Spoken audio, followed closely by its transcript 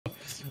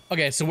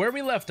Okay, so where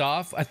we left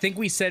off, I think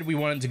we said we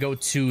wanted to go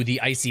to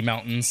the icy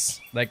mountains,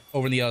 like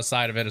over the other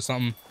side of it or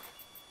something.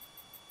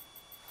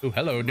 Ooh,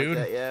 hello, dude.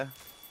 Like that, yeah.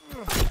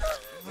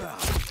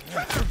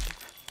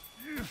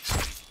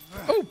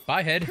 Oh,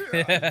 bye,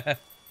 head.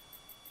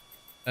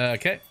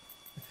 Okay.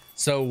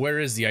 So where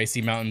is the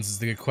icy mountains is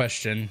the good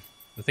question.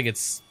 I think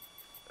it's...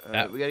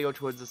 We gotta go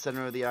towards the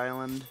center of the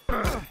island.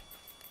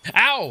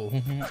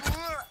 Ow!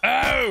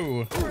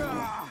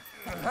 Oh!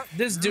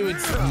 This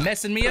dude's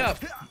messing me up.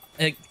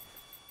 Like,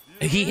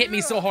 he hit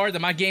me so hard that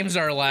my games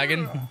are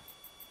lagging.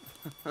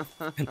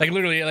 Like,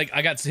 literally, like,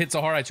 I got hit so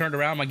hard I turned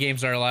around, my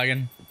games are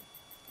lagging.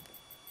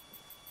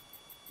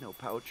 No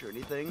pouch or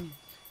anything.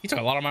 He took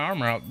a lot of my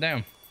armor out.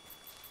 Damn.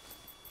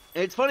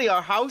 And it's funny,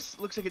 our house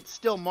looks like it's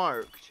still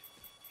marked.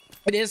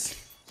 It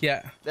is.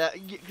 Yeah. That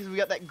because we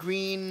got that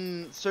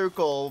green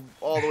circle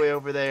all the way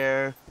over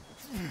there,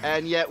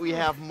 and yet we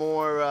have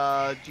more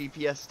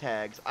GPS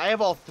tags. I have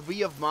all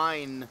 3 of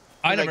mine.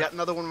 I got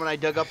another one when I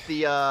dug up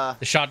the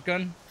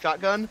shotgun.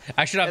 Shotgun.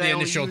 I should have the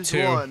initial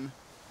 2. One.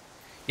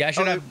 Yeah, I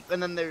should have.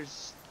 And then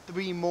there's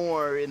 3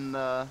 more in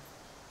the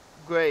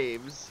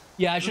graves.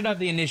 Yeah, I should have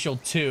the initial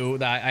 2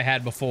 that I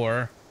had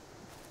before.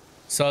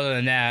 So other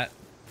than that,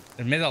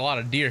 there's been a lot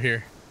of deer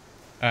here.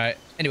 All right.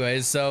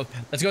 Anyways, so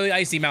let's go to the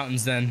icy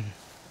mountains then.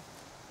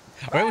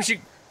 All right, we should.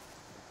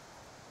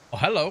 Oh,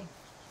 hello.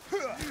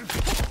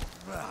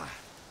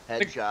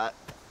 Headshot.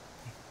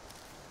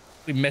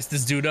 We messed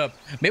this dude up.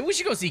 Maybe we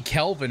should go see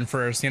Kelvin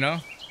first, you know?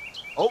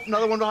 Oh,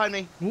 another one behind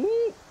me.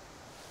 Woo.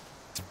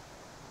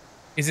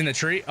 He's in the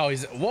tree. Oh,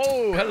 he's...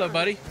 Whoa, hello,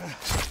 buddy.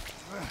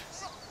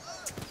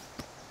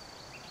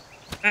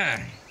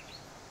 Yeah,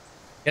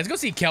 let's go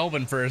see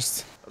Kelvin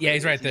first. Okay, yeah,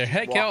 he's right there.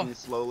 Hey, Kel.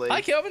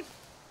 Hi, Kelvin.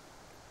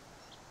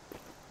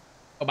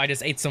 Oh, I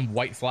just ate some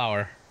white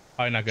flour.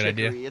 Probably not a good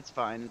idea. It's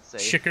fine. It's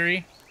safe.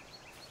 Chicory.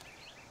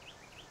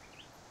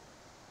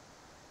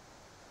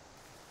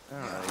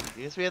 Alright,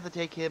 I guess we have to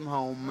take him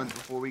home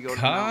before we go to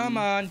the Come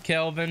on,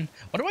 Kelvin.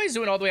 Wonder why he's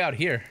doing all the way out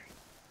here.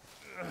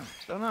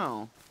 Don't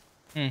know.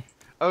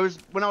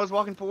 When I was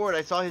walking forward,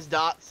 I saw his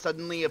dot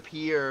suddenly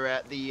appear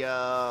at the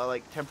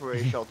like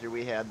temporary shelter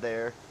we had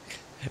there.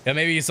 Yeah,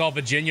 maybe he saw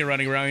Virginia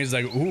running around. He's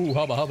like, ooh,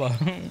 hubba hubba.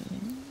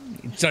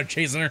 Start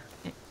chasing her.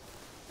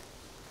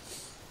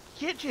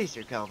 Can't chase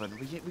her, Calvin.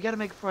 We gotta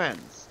make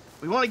friends.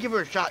 We want to give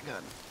her a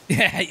shotgun.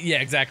 Yeah,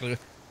 exactly.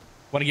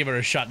 Want to give her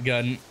a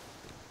shotgun.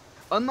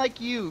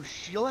 Unlike you,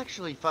 she'll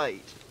actually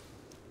fight.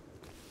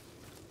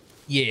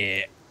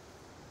 Yeah.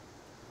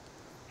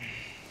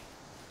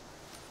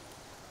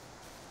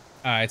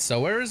 All right, so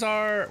where's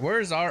our?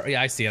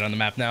 Yeah, I see it on the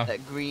map now.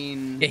 That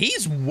green. Yeah,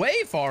 he's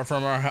way far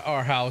from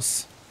our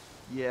house.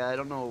 Yeah, I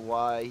don't know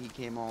why he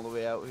came all the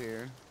way out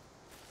here.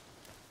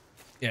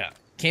 Yeah,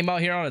 came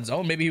out here on its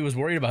own. Maybe he was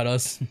worried about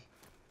us.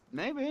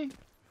 Maybe.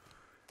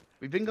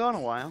 We've been gone a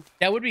while.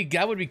 That would be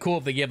cool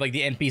if they give like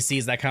the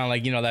NPCs that kind of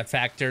like, you know, that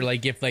factor.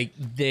 Like if like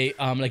they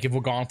like if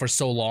we're gone for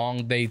so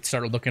long, they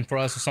started looking for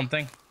us or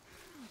something.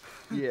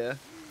 Yeah.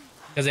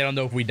 Because they don't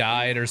know if we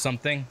died or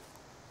something.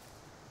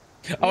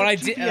 Oh, and I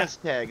did.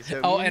 Tags,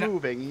 so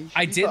moving.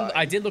 I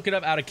did look it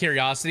up out of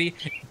curiosity.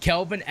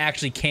 Kelvin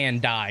actually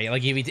can die.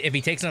 Like if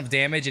he takes enough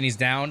damage and he's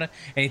down, and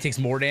he takes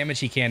more damage,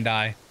 he can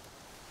die.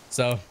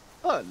 So.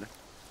 Fun.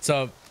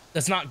 So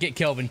let's not get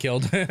Kelvin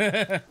killed. All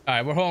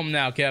right, we're home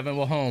now, Kevin.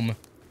 We're home.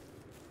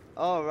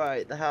 All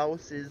right, the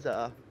house is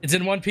It's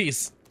in one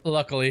piece,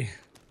 luckily.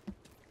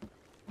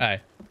 All right,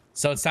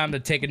 so it's time to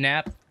take a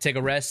nap, take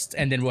a rest,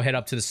 and then we'll head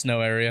up to the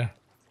snow area.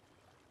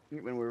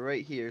 When we're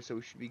right here, so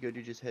we should be good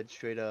to just head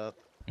straight up.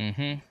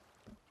 Mm-hmm.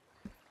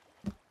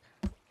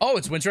 Oh,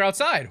 it's winter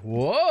outside.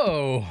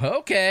 Whoa.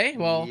 Okay.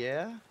 Well.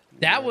 Yeah.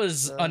 That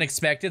was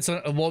unexpected. So,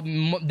 well,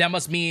 that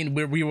must mean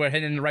we were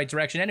heading in the right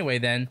direction anyway.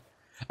 Then.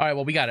 All right.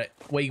 Well, we got it.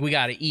 We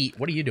got to eat.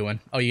 What are you doing?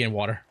 Oh, you getting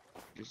water?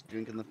 Just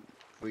drinking the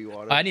free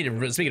water. I need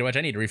to. Speaking of which,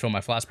 I need to refill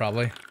my flask.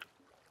 Probably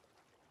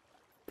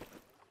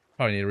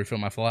need to refill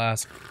my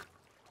flask.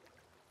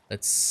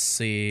 Let's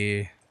see.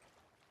 Let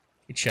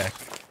me check.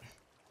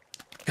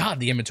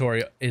 God, the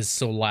inventory is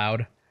so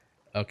loud.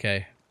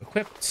 Okay,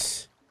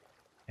 equipped.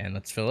 And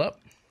let's fill up.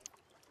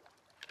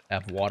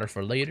 Have water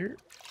for later.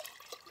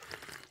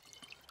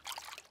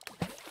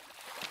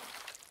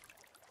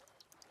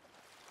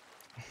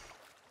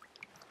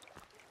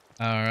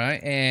 All right,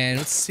 and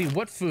let's see,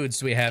 what foods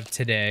do we have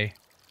today?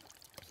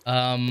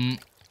 I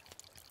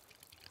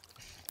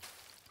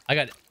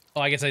guess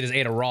I just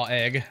ate a raw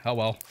egg. Oh,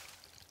 well.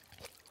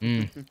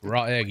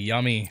 Raw egg,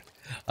 yummy.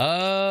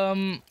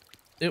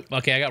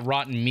 Okay, I got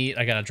rotten meat.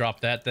 I gotta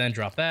drop that then.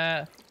 Drop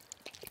that.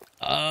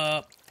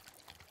 The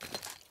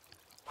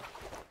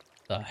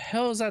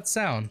hell is that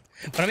sound?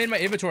 When I'm in my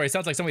inventory, it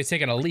sounds like somebody's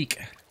taking a leak.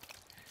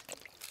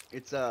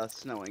 It's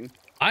snowing.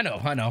 I know.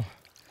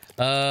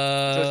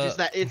 So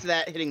it's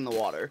that hitting the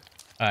water.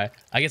 Alright,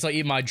 I guess I'll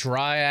eat my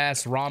dry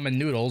ass ramen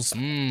noodles.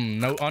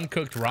 No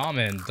uncooked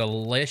ramen.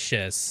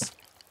 Delicious.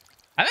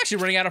 I'm actually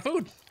running out of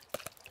food.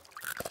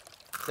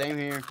 Same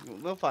here.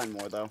 We'll find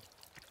more though.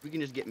 We can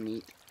just get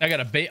meat. I got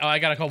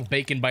a couple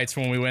bacon bites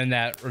from when we went in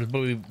that, or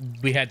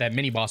we had that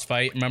mini boss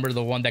fight. Remember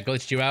the one that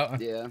glitched you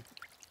out? Yeah.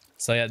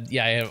 So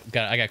yeah,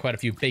 I got quite a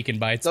few bacon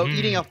bites. So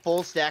eating a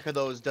full stack of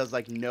those does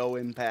like no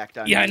impact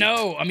on. Yeah, me. I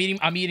know. I'm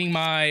eating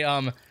my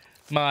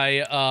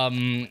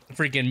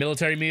freaking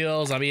military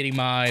meals. I'm eating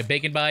my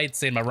bacon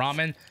bites and my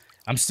ramen.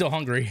 I'm still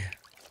hungry.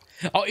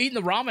 Oh, eating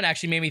the ramen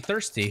actually made me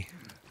thirsty.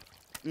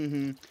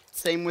 Mm-hmm.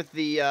 Same with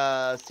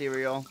the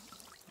cereal,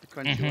 the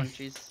crunchy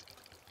munchies.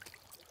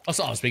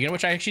 Also, speaking of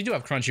which, I actually do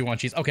have crunchy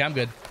munchies. Okay, I'm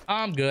good.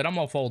 I'm good. I'm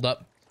all folded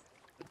up.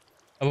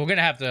 We're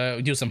gonna have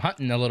to do some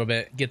hunting a little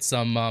bit. Get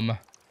some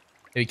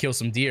maybe kill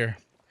some deer.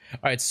 All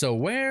right. So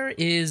where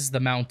is the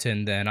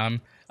mountain then? All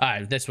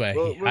right, this way.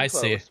 We're I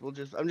close. see.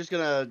 I'm just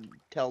gonna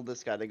tell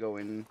this guy to go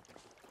in.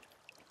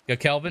 Go,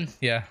 Kelvin.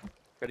 Yeah.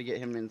 Gotta get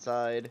him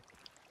inside.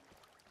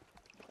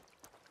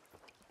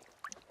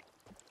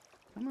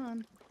 Come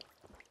on.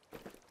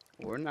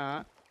 Or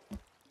not.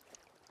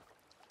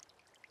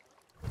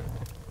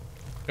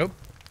 Nope.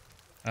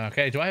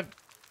 Okay, do I have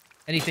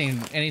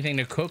anything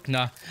to cook?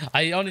 Nah.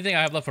 The only thing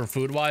I have left for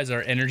food wise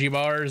are energy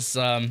bars.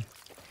 I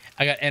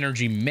got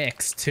energy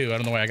mix too. I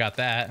don't know where I got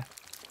that.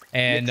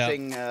 And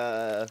mixing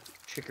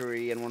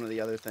chicory and one of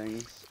the other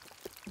things.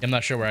 I'm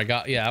not sure where I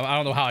got. Yeah, I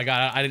don't know how I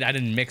got it. I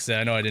didn't mix it.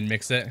 I know I didn't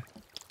mix it.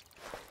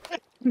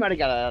 You might have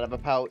got it out of a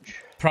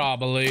pouch.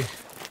 Probably.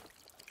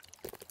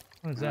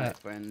 What is that?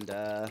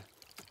 Friend,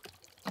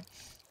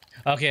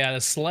 Okay, yeah, the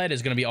sled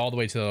is gonna be all the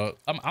way to the.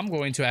 I'm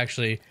going to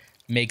actually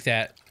make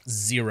that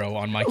 0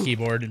 on my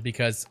keyboard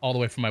because all the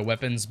way from my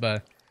weapons,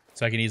 but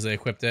so I can easily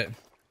equip it.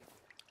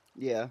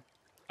 Yeah.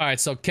 All right,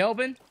 so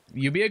Kelvin,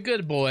 you be a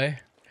good boy.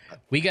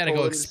 We gotta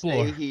go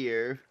explore. Stay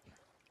here.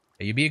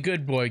 You be a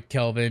good boy,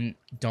 Kelvin.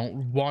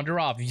 Don't wander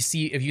off.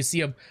 If you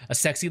see a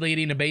sexy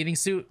lady in a bathing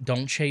suit,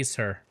 don't chase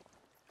her.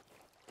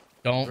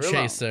 Don't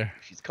chase her.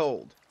 She's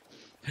cold.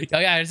 Oh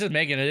yeah, it's just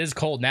Megan. It is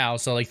cold now,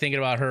 so like thinking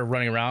about her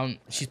running around,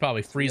 she's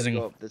probably freezing.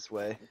 Go up this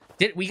way.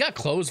 We got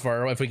clothes for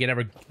her if we could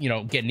ever,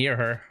 get near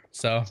her.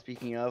 So.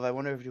 Speaking of, I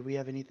wonder if do we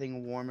have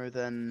anything warmer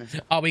than?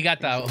 Oh, we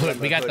got the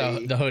hood. We got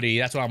the hoodie.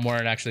 That's what I'm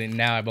wearing actually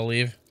now, I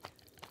believe.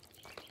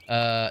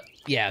 Yeah,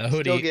 the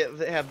hoodie.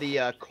 Still have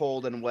the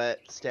cold and wet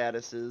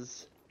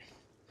statuses.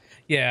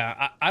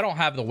 Yeah, I don't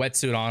have the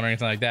wetsuit on or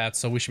anything like that,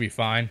 so we should be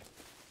fine.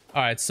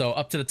 All right, so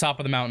up to the top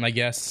of the mountain, I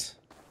guess.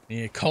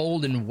 Yeah,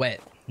 cold and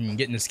wet. And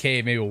get in this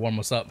cave, maybe we'll warm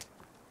us up.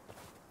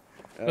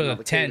 There's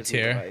a tent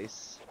here.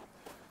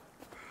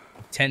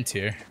 Tent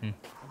here.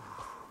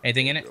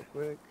 Anything in it? Real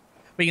quick.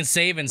 We can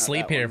save and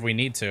sleep here if we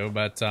need to,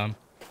 but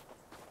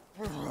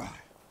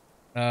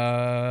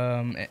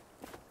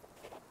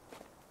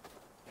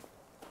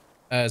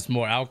there's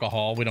more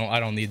alcohol. I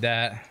don't need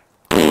that.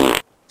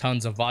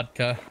 Tons of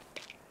vodka.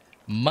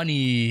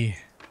 Money.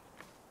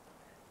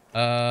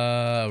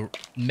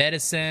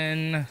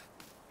 Medicine.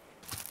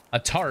 A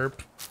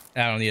tarp.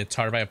 I don't need a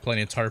tarp. I have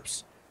plenty of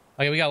tarps.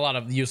 Okay, we got a lot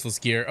of useless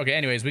gear. Okay,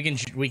 anyways, we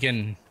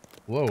can.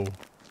 Whoa.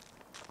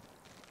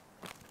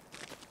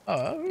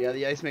 Yeah,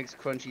 the ice makes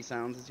crunchy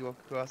sounds as you walk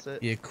across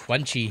it. Yeah,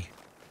 crunchy.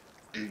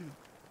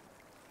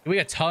 We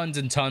got tons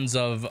and tons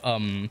of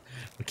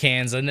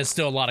cans, and there's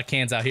still a lot of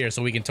cans out here,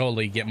 so we can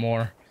totally get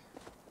more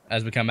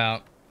as we come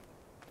out.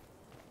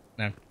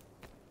 No.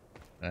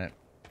 All right.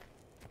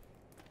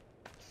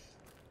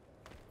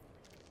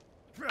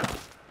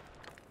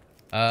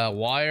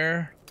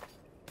 Wire,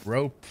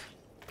 rope.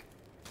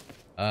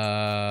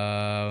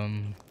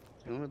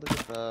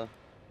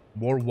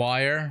 More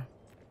wire.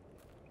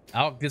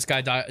 This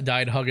guy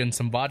died hugging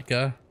some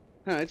vodka.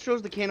 Huh, it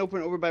shows the can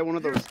opener over by one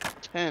of those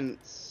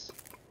tents.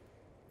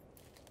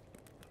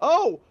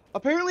 Oh,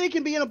 apparently it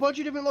can be in a bunch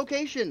of different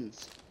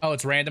locations. Oh,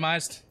 it's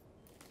randomized?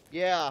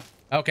 Yeah.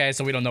 Okay,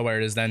 so we don't know where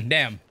it is then.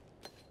 Damn.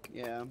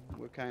 Yeah,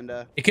 we're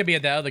kinda... It could be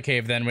at the other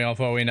cave then,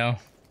 for all we know.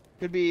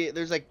 Could be,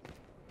 there's like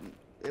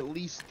at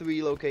least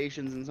 3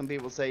 locations, and some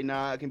people say,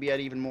 nah, it can be at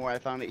even more. I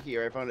found it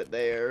here, I found it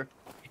there.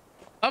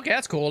 Okay,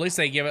 that's cool. At least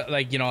they give it,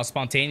 like, a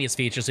spontaneous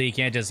feature so you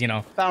can't just,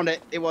 Found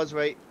it. It was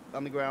right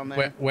on the ground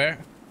there. Where?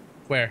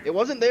 It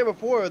wasn't there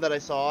before that I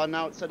saw, and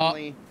now it's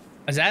suddenly...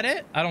 Is that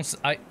it?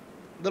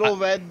 Little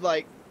red,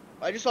 like...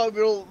 I just saw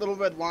little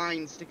red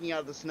lines sticking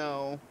out of the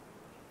snow.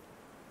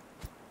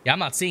 Yeah, I'm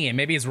not seeing it.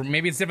 Maybe it's a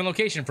different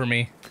location for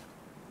me.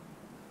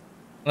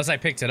 Unless I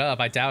picked it up.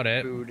 I doubt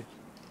it. Food.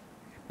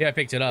 Yeah, I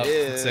picked it up.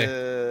 Let's see.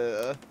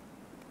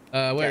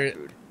 Where?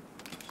 Food.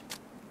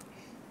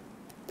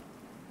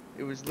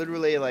 It was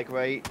literally like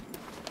right.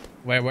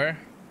 Where?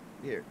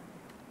 Here.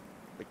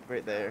 Like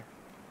right there.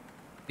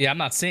 Yeah, I'm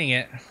not seeing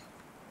it.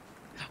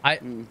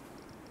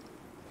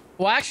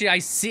 Well, actually,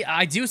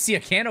 I do see a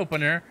can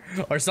opener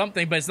or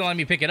something, but it's not letting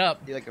me pick it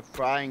up. Like a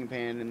frying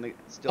pan in the.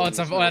 That's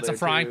a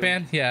frying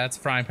pan. Yeah, it's a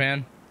frying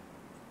pan.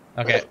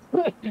 Okay.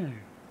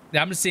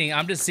 Yeah, I'm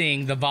just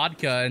seeing the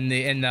vodka in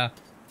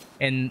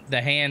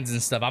the hands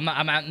and stuff. I'm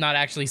not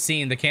actually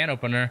seeing the can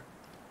opener.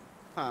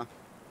 Huh.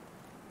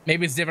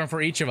 Maybe it's different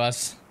for each of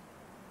us.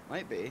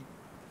 Might be.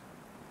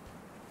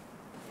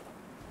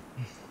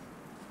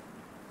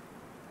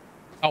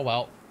 Oh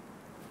well.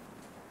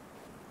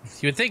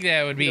 You would think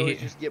that would be. Always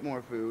just get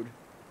more food.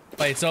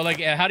 Wait, so like,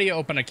 how do you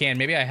open a can?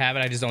 Maybe I have it.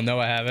 I just don't know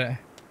I have it.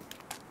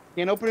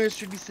 Can openers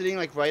should be sitting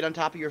like right on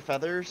top of your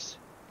feathers.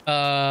 No,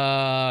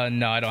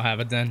 I don't have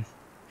it then.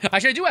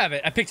 Actually, I do have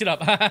it. I picked it up.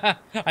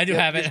 I do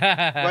have it.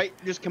 Right,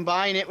 just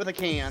combine it with a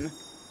can.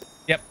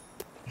 Yep.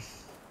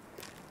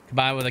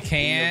 Combine with a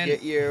can. You'll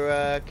get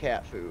your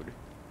cat food.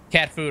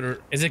 Cat food,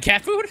 or is it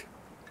cat food?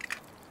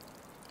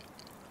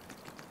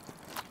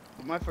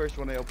 What my first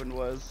one I opened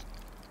was.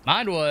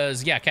 Mine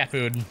was, yeah, cat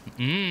food.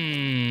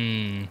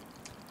 Mmm.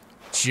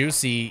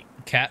 Juicy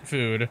cat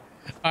food.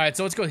 All right,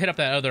 so let's go hit up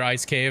that other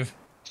ice cave.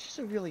 It's just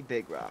a really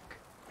big rock.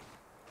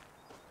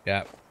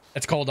 Yeah,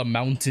 it's called a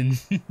mountain.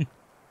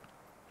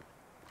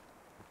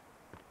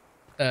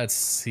 Let's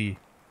see.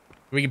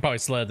 We can probably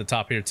sled at the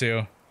top here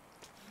too.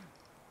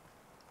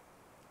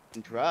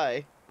 And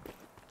try.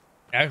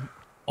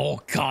 Oh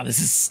god, this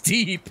is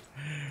steep.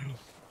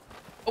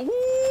 Ooh, ooh.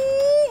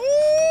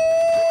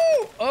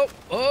 Oh,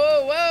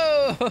 oh,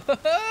 whoa.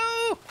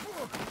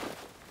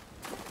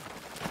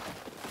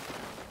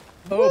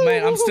 Oh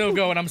man, I'm still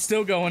going. I'm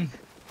still going.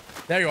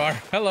 There you are.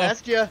 Hello.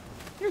 Asked ya.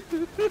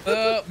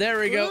 There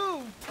we go.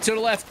 Woo. To the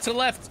left. To the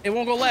left. It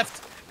won't go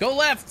left. Go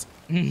left.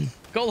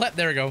 Go left.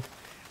 There we go.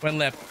 Went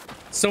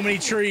left. So many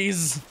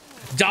trees.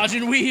 Dodge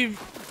and weave.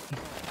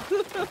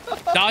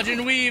 Dodge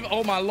and weave.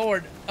 Oh my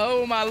lord.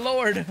 Oh my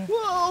lord.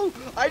 Whoa!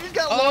 I just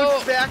got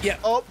launched back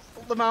up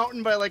the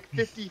mountain by like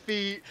 50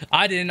 feet.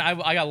 I didn't.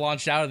 I got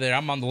launched out of there.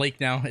 I'm on the lake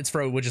now. It's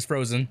which is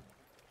frozen.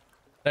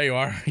 There you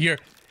are. You're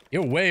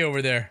way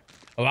over there.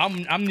 Oh,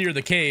 I'm near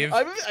the cave.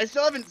 I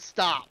still haven't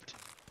stopped.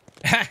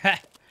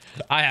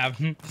 I have.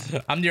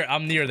 I'm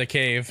near the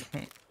cave.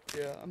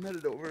 Yeah, I'm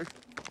headed over.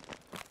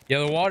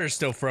 Yeah, the water's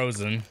still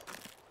frozen.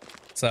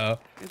 So,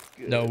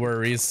 no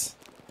worries.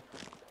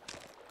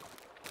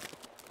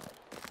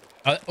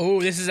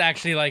 Oh, this is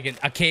actually like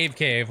a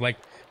cave. Like,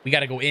 we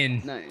gotta go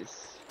in.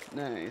 Nice.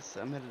 Nice.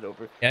 I'm headed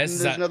over. Yeah,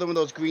 there's another one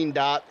of those green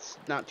dots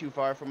not too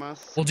far from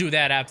us. We'll do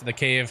that after the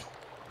cave.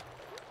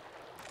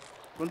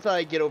 Once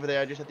I get over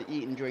there, I just have to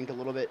eat and drink a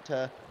little bit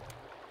to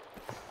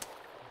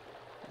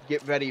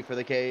get ready for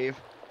the cave.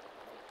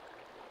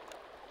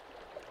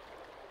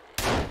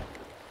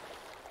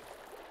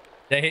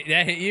 That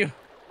hit you?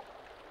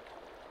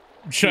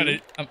 Shut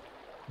it.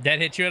 That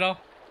hit you at all?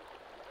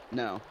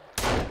 No.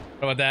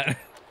 What about that?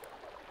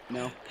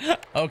 No.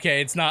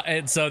 Okay, it's not.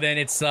 So then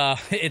it's not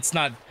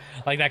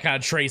like that kind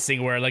of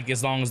tracing where like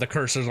as long as the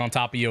cursor's on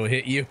top of you, it'll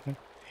hit you.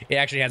 It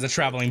actually has a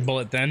traveling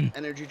bullet then.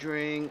 Energy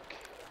drink.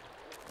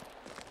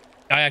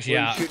 I actually,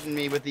 yeah. Shooting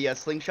me with the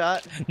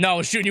slingshot? No, I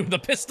was shooting you with a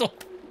pistol.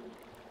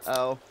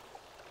 Oh.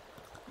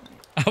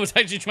 I was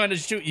actually trying to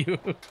shoot you.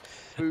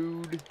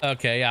 Food.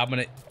 Okay, yeah, I'm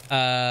gonna,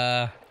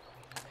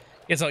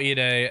 guess I'll eat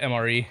a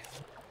MRE.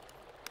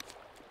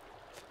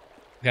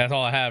 That's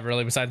all I have,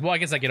 really, besides, well, I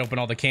guess I can open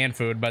all the canned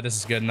food, but this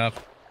is good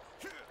enough.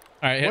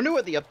 All right. I wonder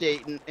what the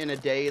update in a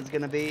day is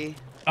gonna be.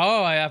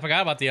 Oh, I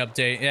forgot about the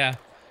update, yeah.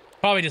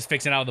 Probably just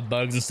fixing out the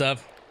bugs and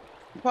stuff.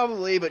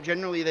 Probably, but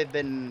generally they've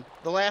been...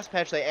 The last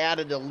patch, they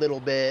added a little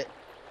bit.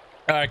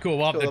 All right, cool.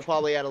 Well, so they'll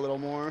probably add a little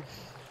more.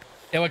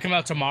 It would come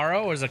out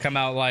tomorrow, or does it come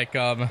out like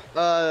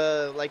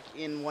like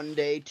in 1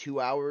 day, 2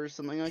 hours,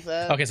 something like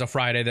that. Okay, so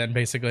Friday then,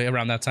 basically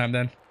around that time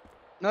then.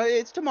 No,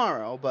 it's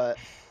tomorrow, but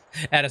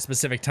at a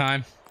specific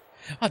time.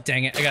 Oh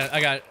dang it! I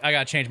got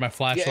to change my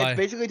flashlight. Yeah, it's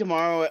basically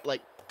tomorrow at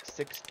like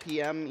 6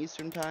 p.m.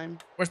 Eastern time.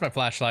 Where's my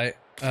flashlight?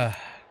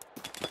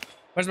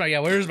 Where's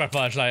my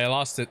flashlight? I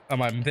lost it on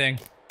my thing.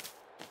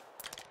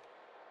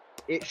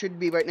 It should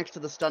be right next to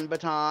the stun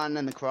baton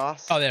and the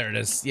cross. Oh, there it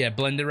is. Yeah,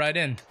 blended right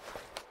in.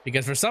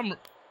 Because for some...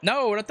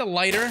 No, not the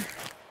lighter.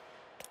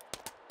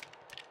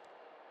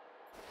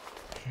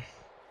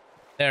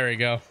 There we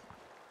go.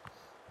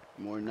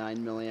 More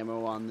 9mm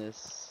ammo on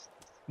this.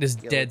 This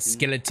skeleton. Dead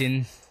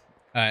skeleton.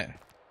 Alright.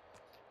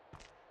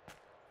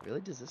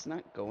 Really? Does this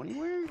not go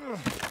anywhere?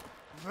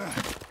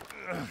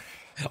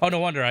 Oh, no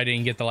wonder I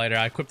didn't get the lighter.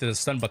 I equipped the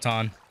stun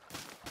baton.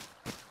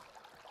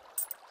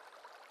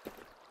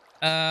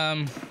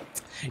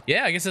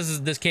 Yeah, I guess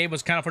this cave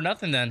was kind of for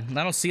nothing then.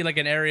 I don't see like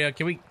an area.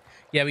 Can we?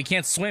 Yeah, we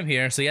can't swim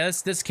here. So yeah,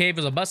 this cave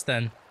is a bust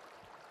then.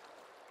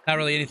 Not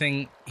really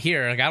anything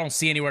here. Like I don't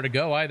see anywhere to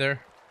go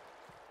either.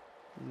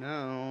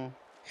 No.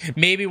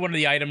 Maybe one of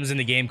the items in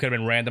the game could have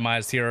been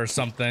randomized here or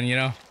something, you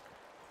know?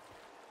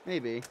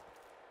 Maybe.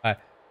 Okay,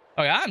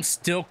 I'm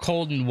still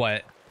cold and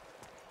wet.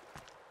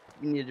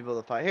 You need to build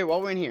a fire. Here,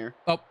 while we're in here.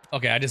 Oh,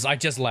 okay. I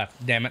just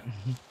left. Damn it.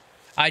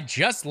 I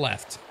just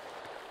left.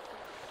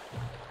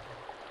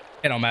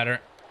 It don't matter.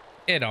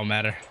 It don't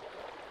matter.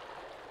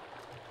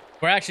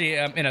 We're actually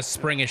in a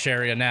springish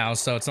area now,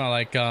 so it's not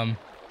like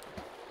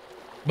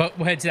but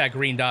we'll head to that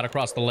green dot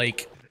across the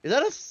lake. Is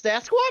that a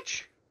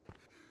Sasquatch?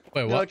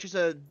 Wait, what? No, it's just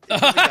a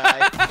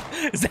guy.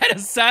 Is that a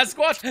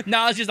Sasquatch?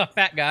 No, it's just a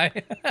fat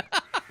guy.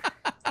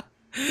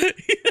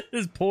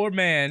 This poor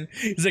man.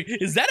 He's like,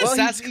 is that a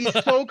Sasquatch?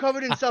 He's so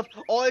covered in stuff.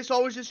 All I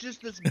saw was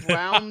just this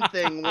brown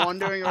thing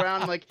wandering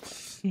around. I'm like,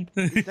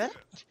 is that?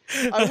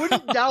 I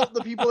wouldn't doubt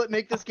the people that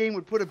make this game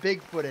would put a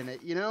Bigfoot in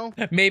it, you know?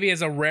 Maybe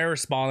as a rare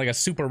spawn, like a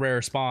super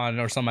rare spawn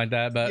or something like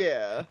that. But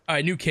yeah. All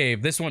right, new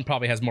cave. This one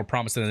probably has more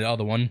promise than the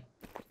other one.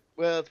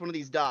 Well, it's one of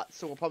these dots,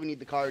 so we'll probably need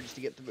the cards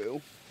to get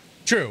through.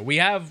 True. We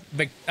have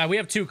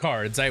 2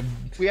 cards.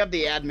 We have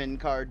the admin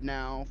card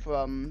now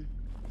from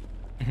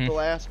the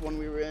last one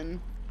we were in.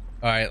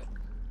 All right,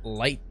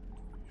 light.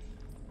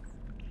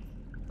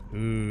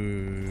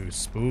 Ooh,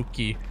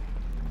 spooky.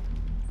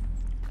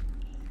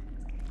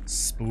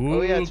 Spooky.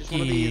 Oh yeah, it's just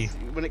one of these.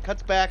 When it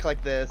cuts back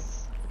like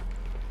this.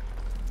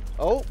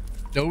 Oh.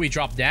 Oh, we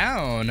dropped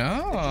down.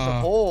 Oh. It's just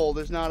a hole.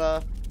 There's not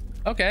a.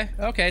 Okay.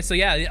 Okay. So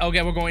yeah.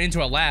 Okay, we're going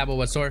into a lab of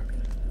what sort?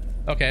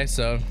 Okay.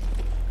 So.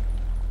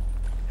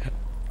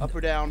 Up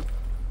or down?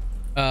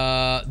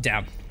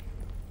 Down.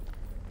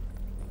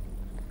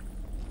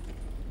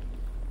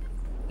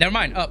 Never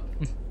mind. Up.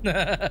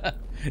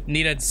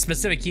 Need a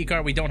specific key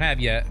card we don't have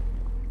yet.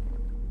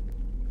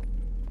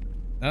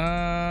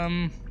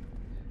 Let's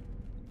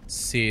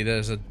see.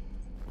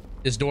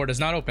 This door does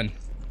not open.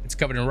 It's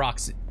covered in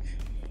rocks.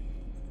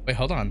 Wait,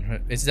 hold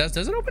on. Does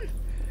it open?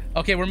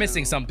 Okay, we're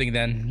missing something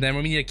then. Then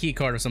we need a key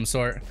card of some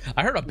sort.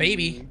 I heard a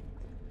baby.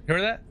 You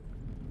heard that?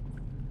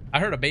 I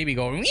heard a baby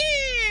going.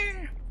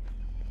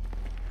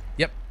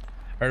 Yep.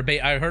 I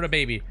heard a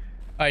baby.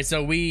 All right,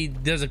 so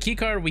there's a key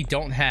card we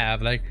don't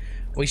have. Like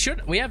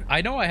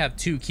I know I have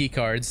 2 key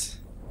cards.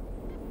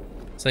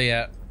 So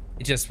yeah,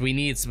 we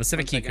need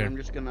specific key card. I'm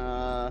just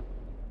gonna.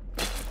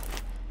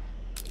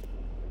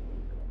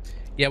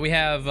 Yeah, we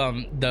have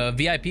the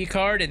VIP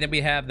card, and then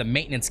we have the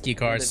maintenance key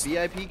cards. The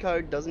VIP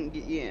card doesn't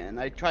get you in.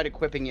 I tried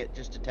equipping it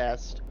just to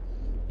test.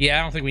 Yeah,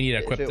 I don't think we need to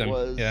equip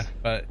them. Yeah,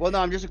 but well, no,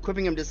 I'm just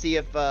equipping them to see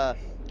if,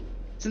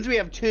 since we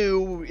have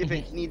 2, if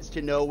it needs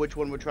to know which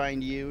one we're trying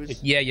to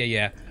use.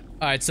 Yeah.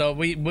 All right, so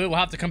we'll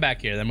have to come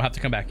back here. Then we'll have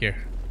to come back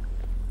here.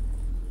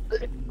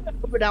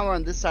 But now we're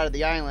on this side of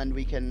the island.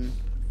 We can.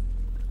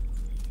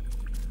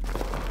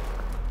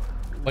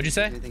 What'd you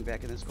say? Anything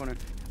back in this corner?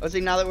 I was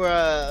saying now that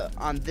we're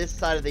on this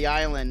side of the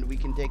island, we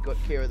can take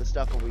care of the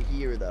stuff over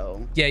here,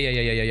 though. Yeah.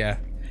 Yeah,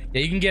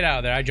 you can get out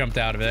of there. I jumped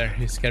out of there.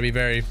 It's gotta be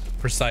very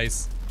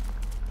precise.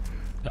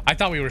 I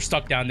thought we were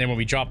stuck down there when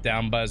we dropped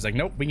down, but I was like,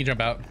 nope, we can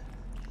jump out.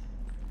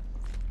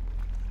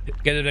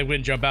 Get it, if we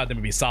didn't jump out, then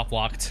we'd be soft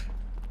locked.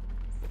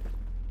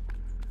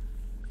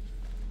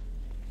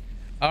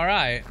 All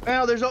right.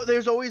 Well,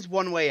 there's always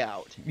one way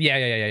out.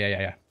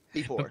 Yeah.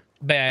 Before.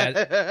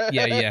 Bad.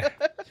 Yeah.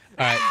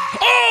 All right.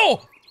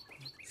 Oh!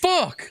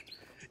 Fuck!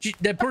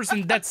 That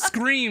person, that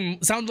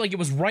scream sounded like it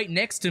was right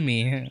next to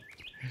me.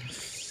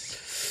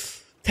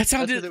 That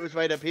sounded. That's 'cause it was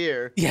right up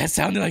here. Yeah, it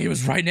sounded like it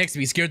was right next to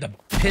me. It scared the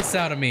piss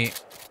out of me.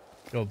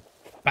 You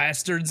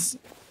bastards.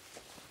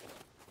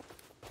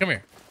 Come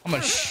here. I'm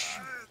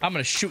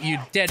gonna shoot you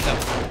dead in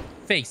the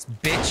face,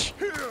 bitch.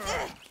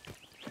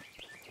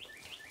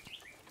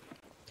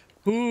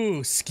 Ooh,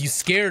 you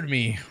scared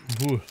me.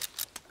 Ooh.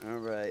 All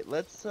right,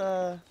 let's.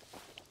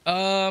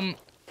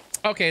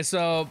 Okay,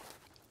 so.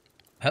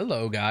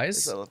 Hello,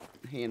 guys. There's a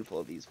handful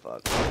of these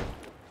fucks.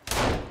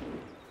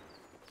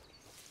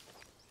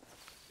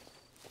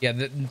 Yeah,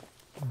 the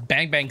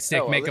bang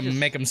stick make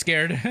them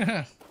scared.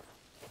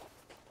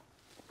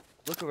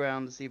 Look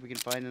around to see if we can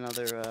find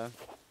another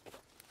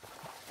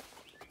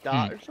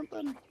dot or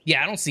something.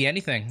 Yeah, I don't see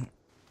anything.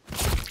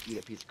 Eat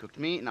a piece of cooked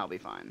meat and I'll be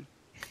fine.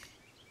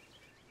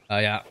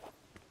 Yeah.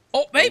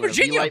 Oh, hey,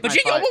 Virginia!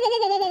 Virginia!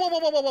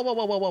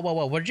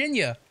 Whoa,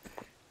 Virginia!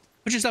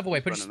 Put yourself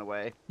away. Running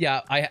away.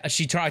 Yeah, I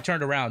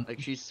turned around. Like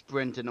she's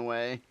sprinting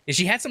away. And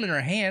she had something in her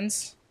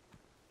hands.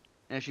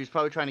 And she was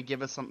probably trying to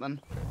give us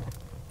something.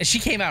 And she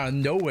came out of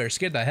nowhere,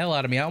 scared the hell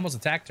out of me. I almost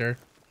attacked her.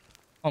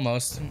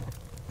 Almost.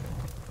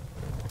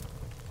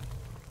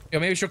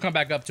 Yo, maybe she'll come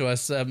back up to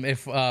us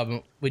if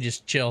we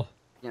just chill.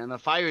 Yeah, and the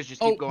fires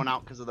just keep going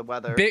out because of the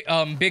weather.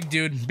 Big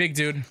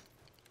dude.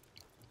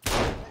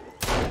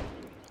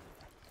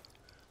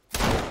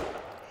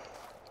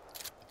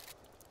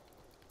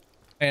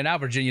 And now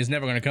Virginia's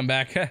never gonna come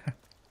back.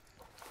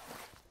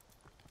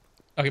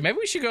 Okay, maybe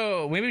we should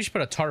go. Maybe we should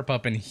put a tarp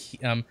up and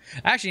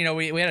actually, you know,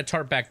 we had a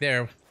tarp back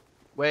there.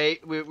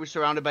 Wait, we're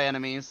surrounded by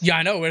enemies. Yeah,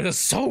 I know. There's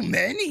so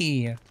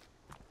many.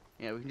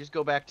 Yeah, we can just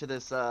go back to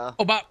this. Oh,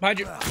 behind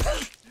you,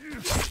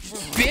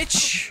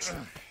 bitch.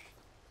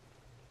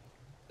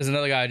 There's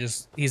another guy.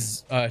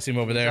 I see him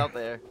over there. He's out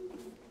there.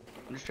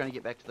 I'm just trying to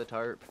get back to the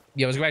tarp.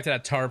 Yeah, let's go back to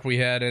that tarp we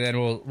had, and then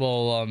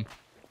we'll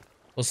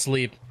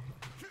sleep.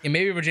 And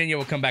maybe Virginia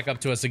will come back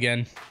up to us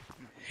again.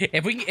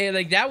 If we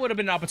like, that would have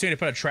been an opportunity to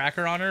put a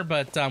tracker on her,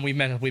 but I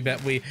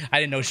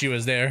didn't know she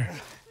was there.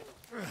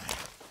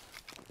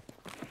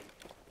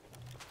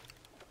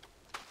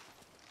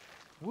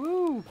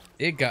 Woo!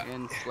 It got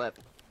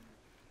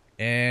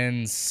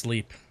and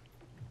sleep.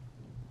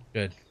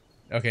 Good.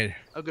 Okay.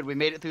 Oh, good. We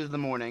made it through the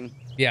morning.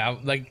 Yeah,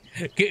 like,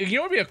 you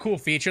know what would be a cool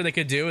feature they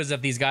could do is if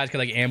these guys could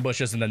like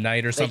ambush us in the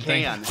night or something.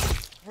 They can.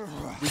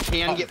 We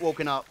can get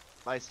woken up.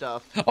 buy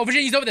stuff. Oh,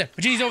 Virginia's over there.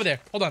 Virginia's over there.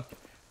 Hold on.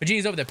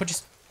 Virginia's over there. Put your...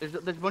 There's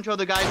a bunch of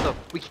other guys though.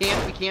 We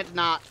can't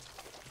not.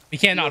 We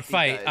can't not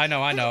fight. I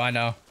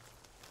know.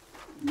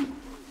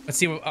 Let's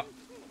see what...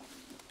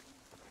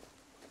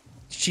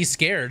 she's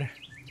scared.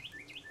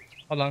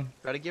 Hold on.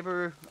 Gotta give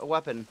her a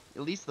weapon.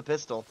 At least the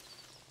pistol.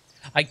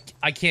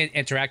 I can't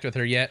interact with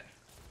her yet.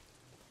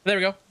 There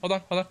we go.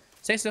 Hold on.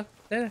 Stay still.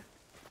 There.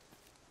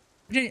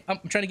 Virginia, I'm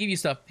trying to give you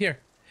stuff. Here,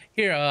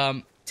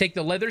 take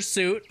the leather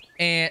suit,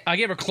 and I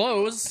gave her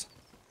clothes.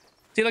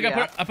 See, look,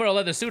 yeah. I put a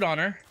leather suit on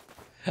her.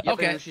 Yep,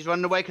 okay. She's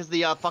running away because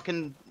the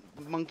fucking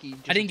monkey.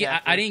 Just I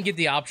didn't get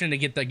the option to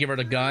give her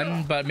the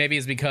gun, but maybe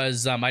it's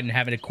because I didn't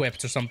have it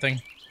equipped or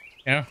something.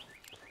 You know?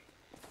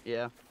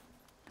 Yeah.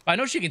 I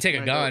know she can take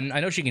a gun. I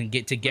know she can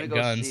get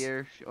guns. See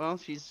her. Well,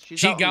 she's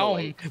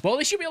gone. Well, at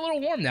least she'll be a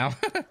little warm now.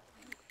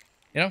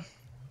 You know?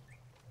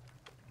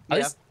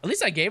 At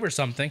least I gave her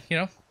something, you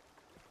know?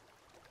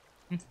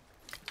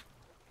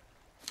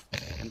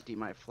 Empty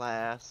my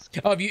flask.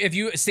 Oh, if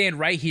you stand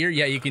right here,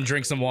 yeah, you can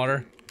drink some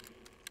water.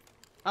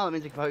 Oh, that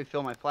means I can probably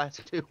fill my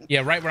flask too.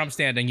 Yeah, right where I'm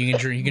standing, you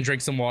can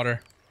drink some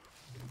water.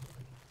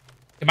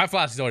 And my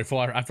flask is already full.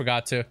 I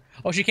forgot to.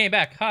 Oh, she came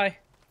back. Hi.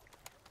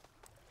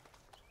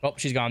 Oh,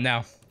 she's gone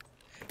now.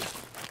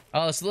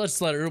 Oh,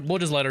 let's let her. We'll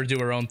just let her do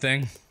her own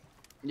thing.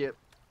 Yep.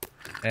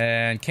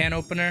 And can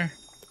opener.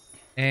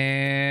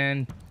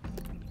 And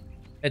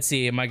let's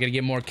see. Am I gonna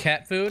get more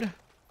cat food?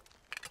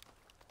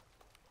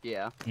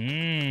 Yeah.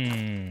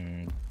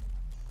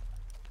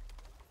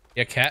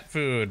 Yeah, cat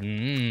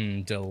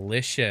food.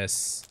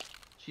 Delicious.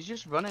 She's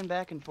just running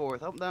back and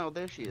forth. Oh no,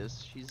 there she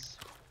is. She's.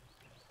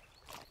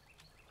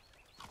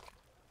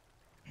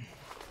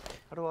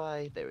 How do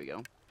I? There we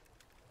go.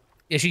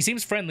 Yeah, she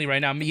seems friendly right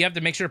now. You have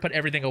to make sure to put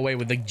everything away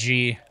with the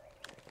G. Do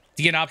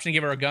you get an option to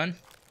give her a gun?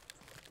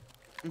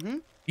 Mm-hmm.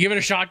 You give it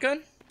a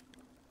shotgun?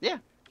 Yeah.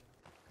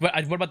 What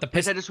about the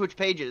pistol? I had to switch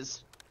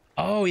pages.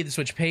 Oh, you have to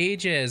switch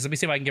pages. Let me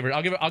see if I can give her.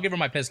 I'll give her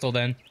my pistol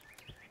then.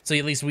 So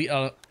at least we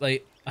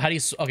like how do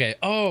you? Okay.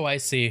 Oh, I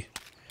see.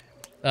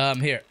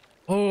 Here.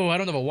 Oh, I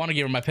don't know if I want to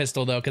give her my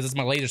pistol though, because it's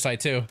my laser sight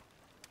too.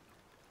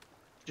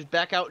 Just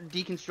back out and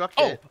deconstruct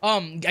it.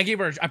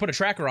 I put a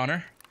tracker on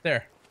her.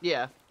 There.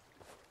 Yeah.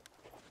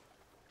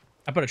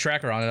 I put a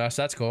tracker on it,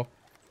 so that's cool.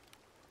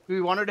 Do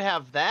we want her to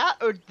have that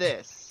or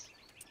this?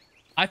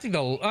 I think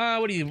the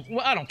what do you?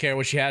 Well, I don't care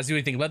what she has. Do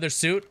you think leather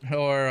suit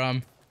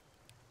or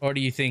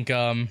do you think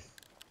I'll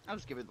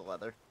just give her the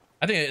leather.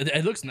 I think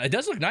it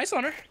does look nice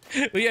on her.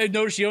 But yeah,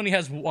 notice she only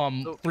has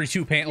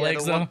 2 pant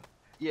legs though.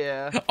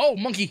 Yeah. Oh,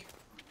 monkey!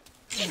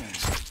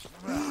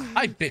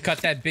 I cut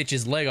that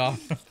bitch's leg off.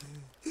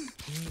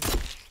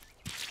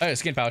 Oh,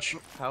 skin pouch.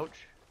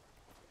 Pouch.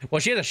 Well,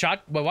 she has a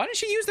shot. But why didn't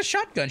she use the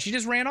shotgun? She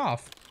just ran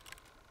off.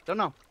 Don't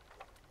know.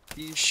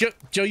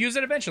 She'll use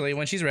it eventually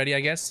when she's ready, I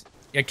guess.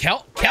 Yeah,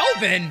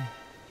 Kelvin!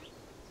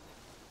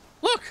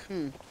 Look!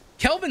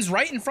 Kelvin's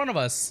right in front of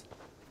us.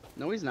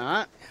 No, he's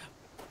not.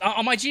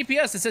 On my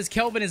GPS, it says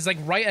Kelvin is like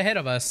right ahead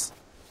of us.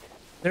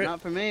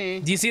 Not for me.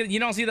 Do you see? You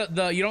don't see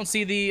you don't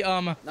see the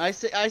I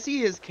see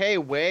his K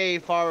way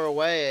far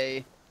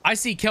away. I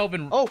see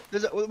Kelvin. Oh,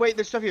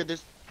 there's stuff here.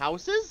 There's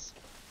houses.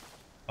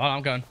 Oh,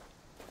 I'm coming.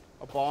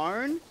 A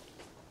barn.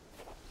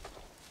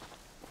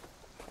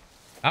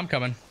 I'm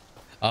coming.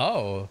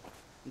 Oh.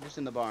 I'm just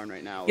in the barn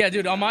right now. Yeah,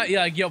 dude. On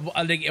my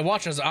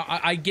watch us.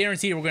 I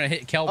guarantee we're gonna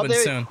hit Kelvin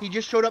soon. He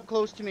just showed up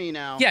close to me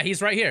now. Yeah,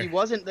 he's right here. He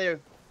wasn't there.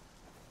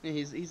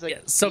 He's like.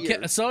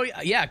 Yeah, so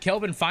yeah,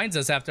 Kelvin finds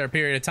us after a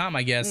period of time,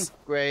 I guess.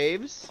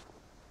 Graves.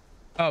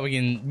 Oh, we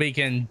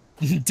can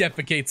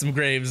defecate some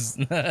graves.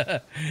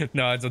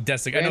 No, it's a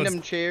desecrate.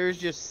 Random chairs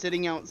just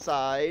sitting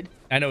outside.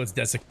 I know it's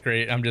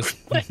desecrate. I'm just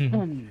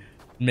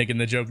making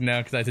the joke now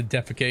because I had to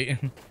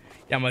defecate.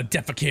 Yeah, I'm gonna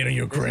defecate on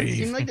your grave.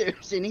 Doesn't seem like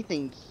there's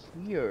anything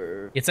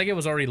here. It's like it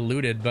was already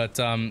looted, but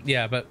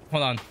yeah. But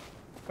hold on,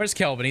 where's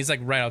Kelvin? He's like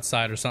right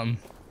outside or something.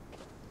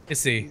 Let's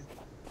see.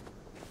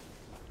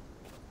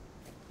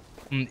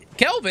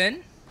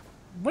 Kelvin,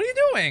 what are you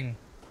doing?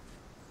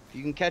 If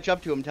you can catch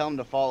up to him, tell him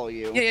to follow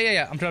you.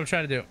 Yeah. I'm trying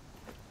to do.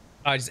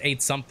 I just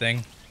ate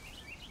something.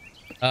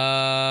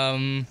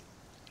 Follow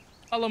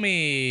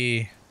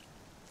me.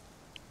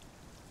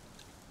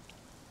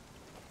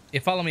 Yeah,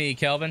 follow me,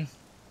 Kelvin.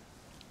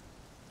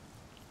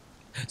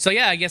 So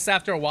yeah, I guess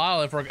after a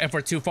while, if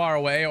we're too far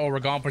away or we're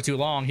gone for too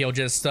long, he'll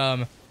just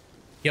come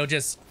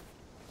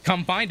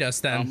find us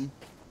then.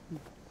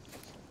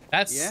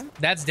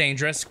 That's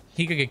dangerous.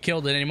 He could get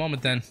killed at any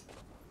moment then.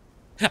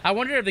 I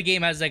wonder if the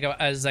game has like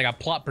a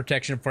plot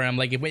protection for him.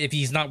 Like if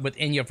he's not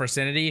within your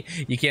vicinity,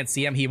 you can't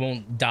see him, he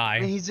won't die.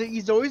 I mean,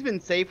 he's always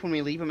been safe when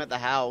we leave him at the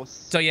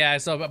house. So yeah,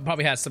 so it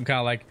probably has some kind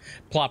of like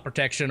plot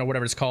protection or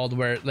whatever it's called,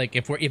 where like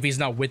if he's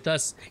not with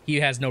us, he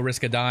has no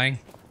risk of dying.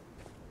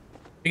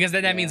 Because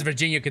then that means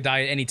Virginia could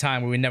die at any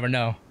time. We would never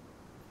know.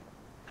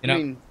 You know? I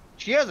mean,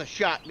 she has a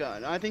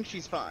shotgun. I think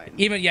she's fine.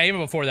 Even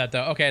before that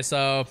though. Okay,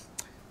 so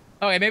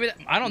maybe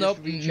I don't know.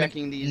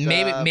 Rechecking these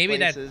maybe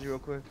places real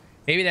quick.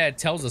 Maybe that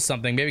tells us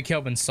something. Maybe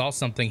Kelvin saw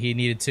something he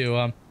needed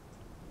to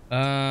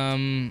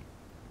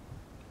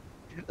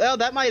Well,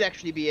 that might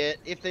actually be it.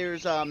 If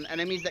there's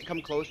enemies that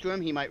come close to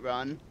him, he might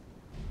run.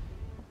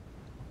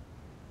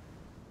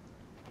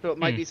 So it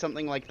might be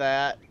something like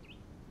that.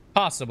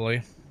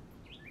 Possibly.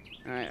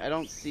 All right, I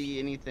don't see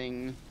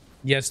anything.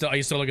 Yeah, are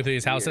you still looking through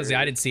these houses? Here.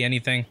 Yeah, I didn't see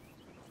anything.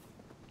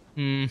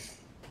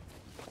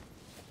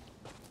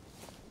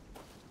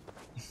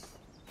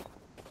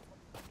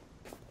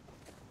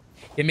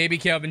 Yeah, maybe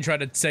Kelvin tried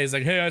to say, he's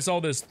like, hey, I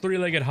saw this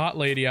three-legged hot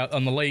lady out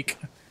on the lake.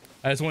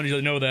 I just wanted you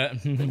to know that.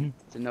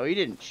 So no, you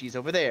didn't. She's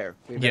over there.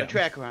 We've got a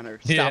tracker on her.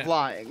 Stop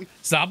lying.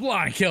 Stop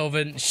lying,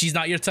 Kelvin. She's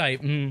not your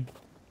type.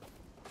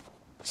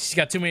 She's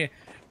got too many.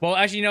 Well,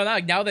 actually, you know,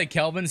 now that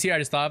Kelvin's here, I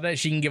just thought of that.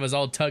 She can give us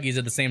all tuggies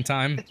at the same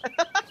time.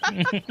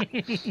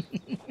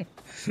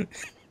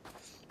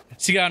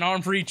 She got an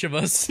arm for each of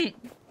us.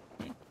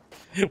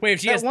 Wait, if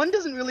she has... one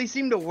doesn't really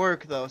seem to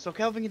work, though, so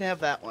Kelvin can have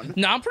that one.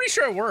 No, I'm pretty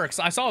sure it works.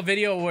 I saw a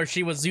video where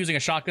she was using a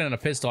shotgun and a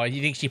pistol.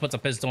 You think she puts a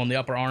pistol in the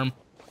upper arm?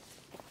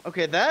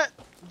 Okay, that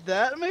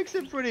makes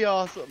it pretty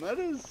awesome. That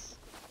is...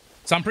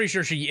 So I'm pretty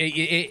sure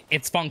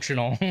it's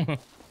functional.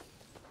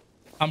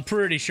 I'm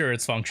pretty sure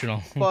it's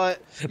functional.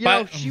 But, you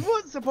know, she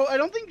was supposed... I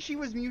don't think she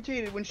was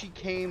mutated when she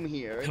came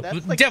here.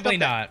 That's like definitely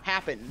stuff not. That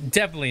happened.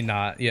 Definitely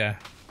not, yeah.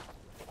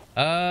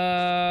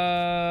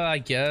 I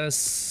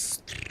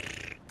guess...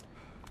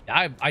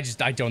 I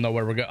don't know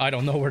where we're I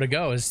don't know where to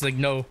go. It's like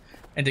no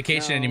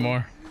indication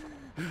anymore.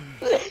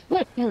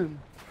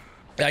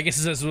 I guess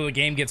this is where the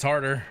game gets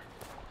harder.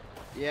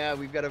 Yeah,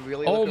 we've got to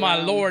really Oh look my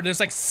around. lord,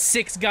 there's like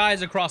 6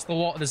 guys across the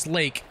wall, this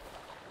lake.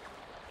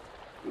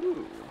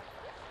 Ooh.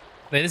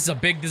 Hey, there's a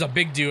big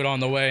dude on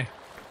the way.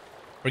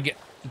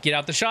 Get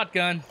out the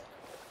shotgun.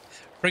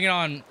 Bring it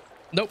on.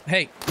 Nope,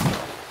 hey.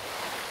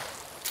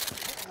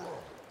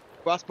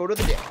 Crossbow to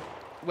the dick.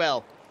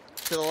 Well,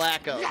 to the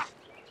lack of.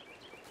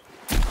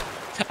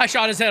 I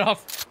shot his head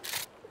off.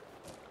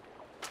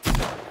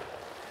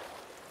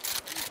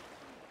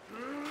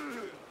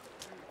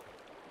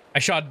 I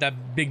shot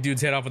that big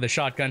dude's head off with a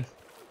shotgun.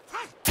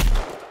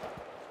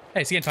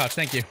 Hey, skin touch,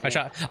 thank you.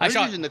 Yeah. I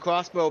shot using the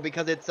crossbow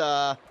because it's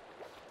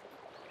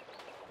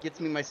gets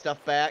me my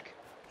stuff back.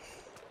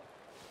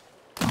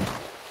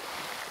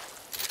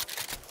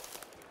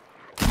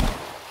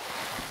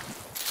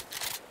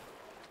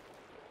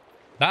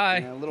 Bye.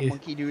 Yeah, little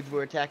monkey dudes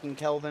were attacking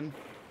Kelvin.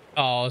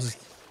 Oh,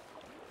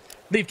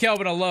 leave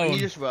Kelvin alone. He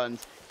just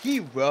runs.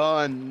 He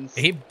runs.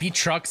 He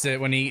trucks it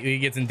when he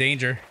gets in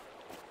danger.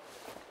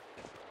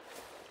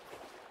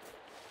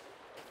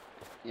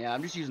 Yeah,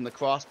 I'm just using the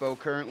crossbow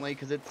currently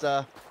because it's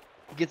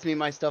gets me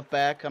my stuff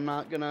back. I'm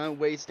not gonna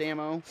waste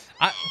ammo.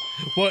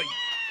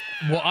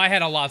 Well, I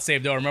had a lot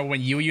saved though. Remember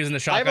when you were using the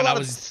shotgun? I have a lot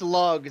of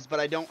slugs,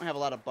 but I don't have a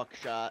lot of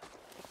buckshot.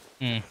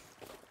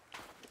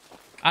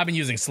 I've been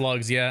using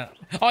slugs, yeah.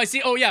 Oh, I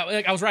see. Oh,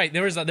 yeah. I was right.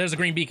 There's a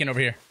green beacon over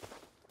here.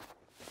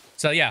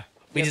 So yeah,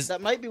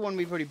 that might be one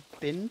we've already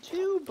been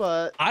to,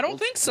 but I don't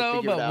think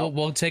so. But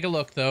we'll take a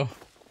look though.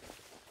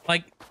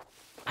 Like,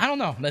 I don't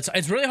know.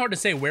 It's really hard to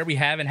say where we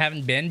have and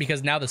haven't been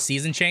because now the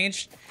season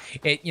changed.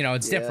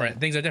 It's different.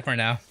 Things are different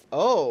now.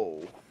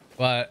 Oh.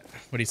 What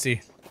do you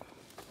see?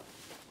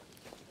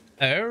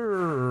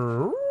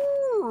 Oh,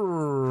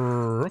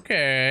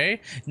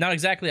 okay. Not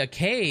exactly a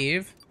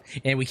cave,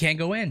 and we can't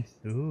go in.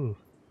 Ooh.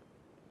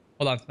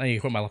 Hold on. I need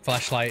to put my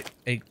flashlight.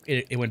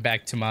 It went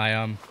back to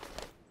my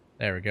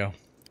There we go.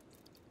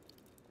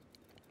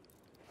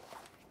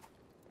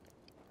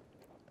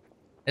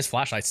 This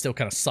flashlight still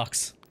kind of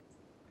sucks.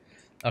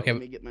 Okay.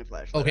 Let me get my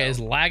flashlight. Okay, out. it's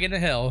lagging to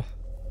hell.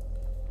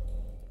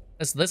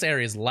 This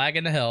area is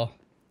lagging to hell.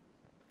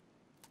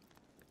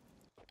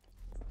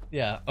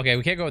 Yeah. Okay,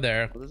 we can't go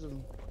there. Well, there's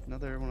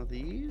another one of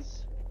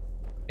these.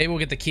 Maybe we'll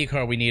get the key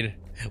card we need.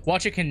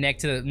 Watch it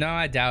connect to the... No,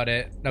 I doubt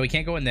it. No, we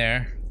can't go in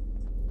there.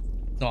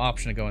 No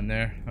option to go in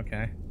there.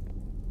 Okay.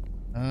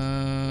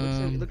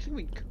 Looks like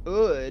we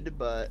could,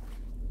 but...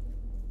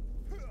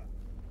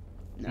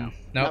 No. Nope.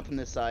 Not from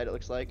this side, it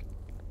looks like.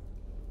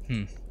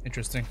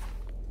 Interesting.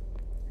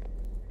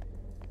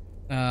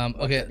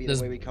 Okay,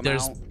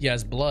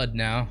 there's blood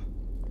now.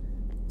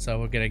 So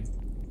we're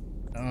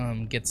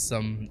gonna get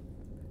some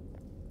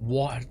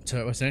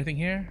water. Was there anything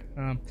here?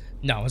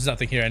 No, there's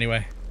nothing here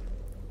anyway.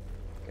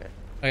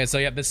 Okay, so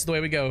yeah, this is the way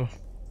we go.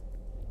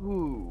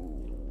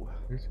 Ooh.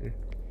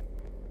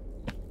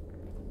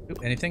 Ooh,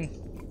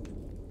 anything?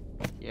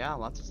 Yeah,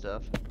 lots of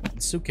stuff.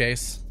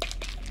 Suitcase.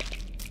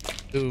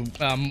 Ooh,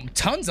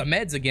 tons of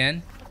meds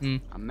again. I'm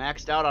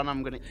maxed out on them.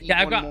 I'm gonna eat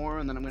one more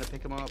and then I'm gonna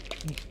pick them up.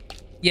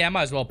 Yeah, I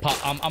might as well pop.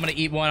 I'm gonna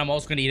eat one. I'm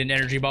also gonna eat an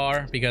energy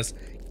bar because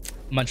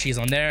munchies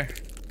on there.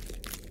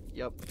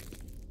 Yep.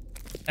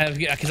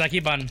 Because I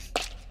keep on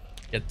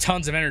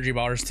tons of energy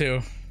bars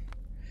too.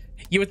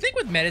 You would think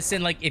with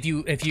medicine, like if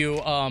you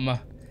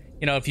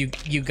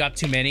got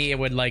too many, it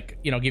would like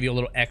give you a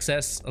little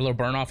excess, a little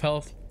burn off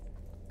health.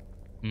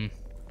 Yeah,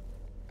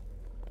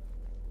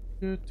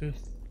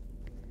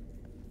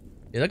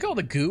 look at all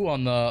the goo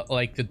on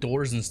the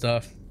doors and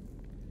stuff.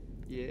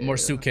 Yeah. More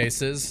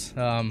suitcases.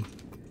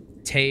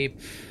 Tape.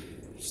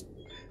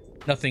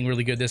 Nothing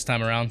really good this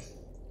time around.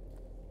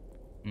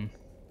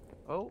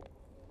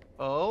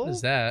 Oh? What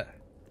is that?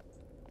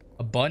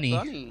 A bunny.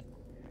 Bunny.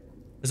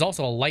 There's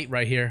also a light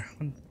right here.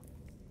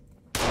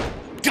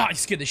 God, you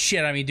scared the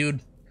shit out of me,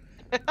 dude.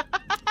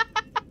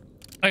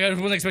 I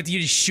wasn't expecting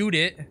you to shoot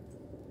it.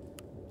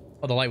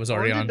 Oh, the light was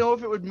already on. I didn't know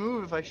if it would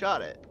move if I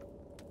shot it.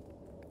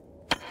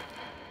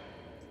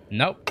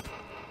 Nope.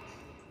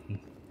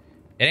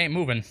 It ain't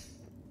moving.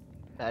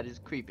 That is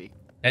creepy.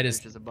 That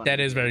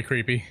is very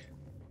creepy.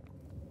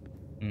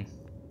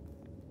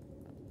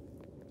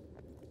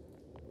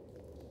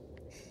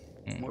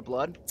 More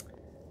blood?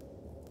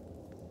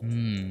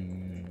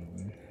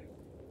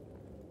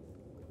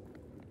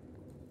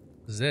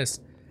 What's this?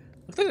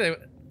 Looks like they,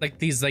 like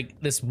these, like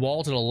this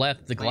wall to the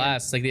left, the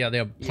glass, like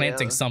they're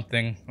planting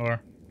something,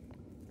 or.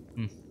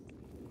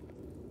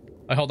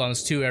 Oh, hold on,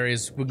 there's two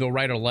areas. We can go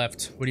right or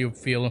left. What do you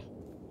feel? I'll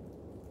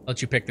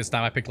let you pick this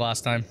time. I picked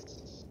last time.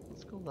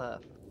 Let's go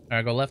left. All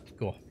right, go left.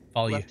 Cool.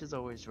 Follow you. Left is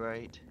always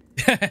right.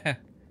 I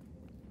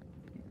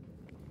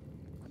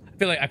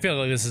feel like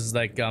this is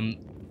like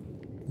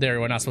there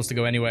we're not supposed to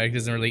go anyway. It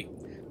doesn't really.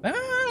 I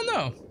don't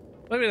know.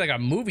 Maybe like a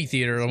movie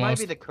theater this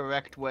almost. Might be the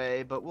correct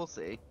way, but we'll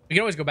see. We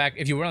can always go back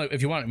if you want.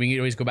 If you want, we can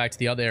always go back to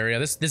the other area.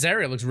 This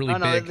area looks really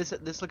big. No,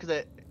 this looks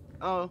at.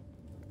 Oh,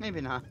 maybe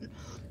not.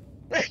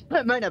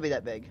 It might not be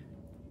that big.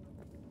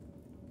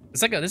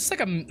 It's like this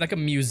is like a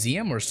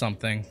museum or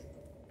something.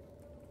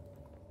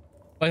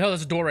 Wait, hold on,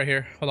 there's a door right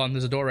here. Hold on,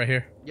 there's a door right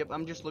here. Yep,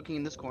 I'm just looking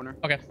in this corner.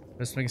 Okay,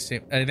 let's make a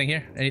see. Anything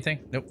here? Anything?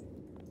 Nope.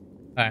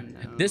 All right,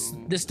 No.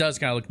 this does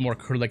kind of look more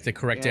like the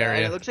correct area.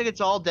 And it looks like it's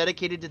all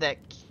dedicated to that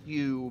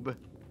cube.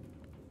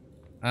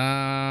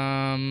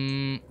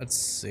 Let's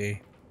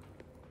see.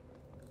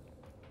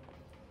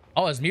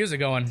 Oh, there's music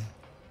going.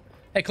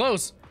 Hey,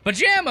 close.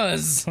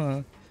 Pajamas!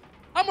 I'm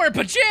wearing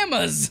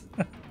pajamas!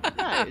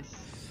 Nice.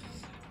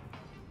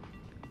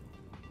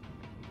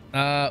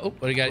 Oh,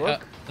 what do you got?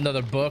 Book?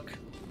 Another book.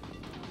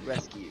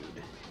 Rescued.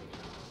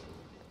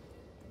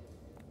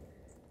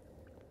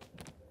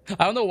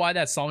 I don't know why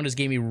that song just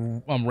gave me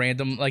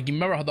random. Like, you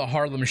remember how the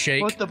Harlem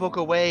Shake? Put the book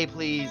away,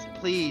 please,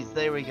 please.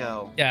 There we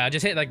go. Yeah, I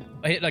just hit like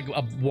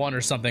a 1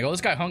 or something. Oh, this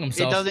guy hung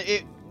himself. It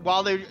doesn't.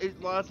 While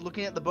it's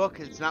looking at the book,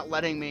 it's not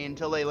letting me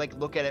until they like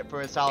look at it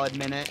for a solid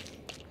minute.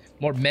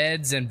 More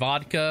meds and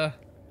vodka.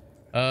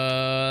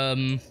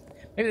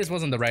 Maybe this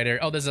wasn't the right area.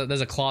 Oh, there's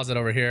a closet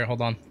over here.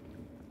 Hold on.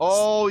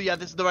 Oh yeah,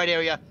 this is the right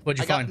area. What'd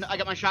you find? I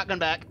got my shotgun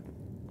back.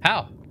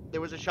 How? There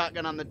was a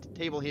shotgun on the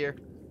table here.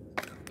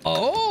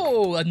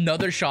 Oh,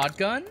 another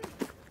shotgun?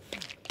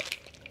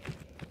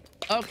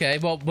 Okay,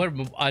 well,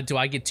 do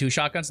I get 2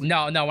 shotguns?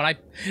 No.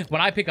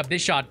 When I pick up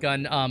this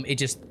shotgun, it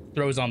just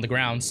throws on the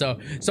ground. So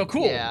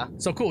cool. Yeah.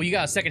 So cool. You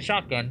got a second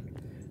shotgun.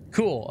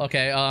 Cool.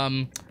 Okay.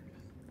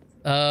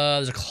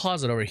 There's a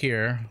closet over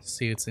here. Let's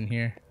see what's in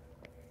here.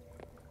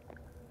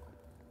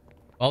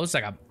 Oh, it's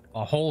like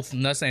a whole.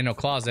 This ain't no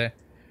closet.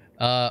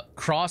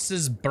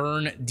 Crosses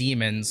burn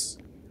demons.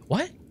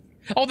 What?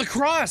 Oh, the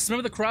cross.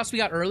 Remember the cross we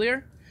got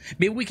earlier?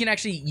 Maybe we can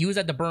actually use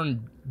that to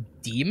burn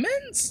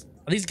demons?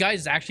 Are these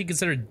guys actually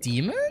considered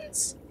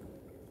demons?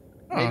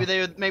 Huh.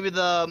 Maybe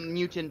the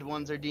mutant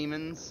ones are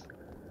demons.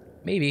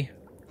 Maybe.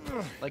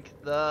 Like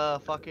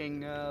the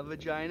fucking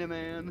vagina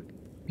man.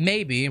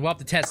 Maybe. We'll have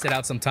to test it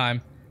out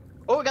sometime.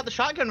 Oh, we got the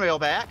shotgun rail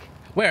back.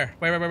 Where?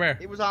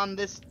 It was on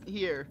this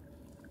here.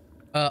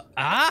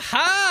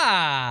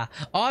 Aha!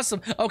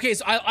 Awesome. Okay,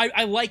 so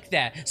I like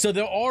that. So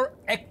there are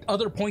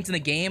other points in the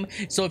game.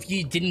 So if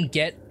you didn't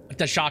get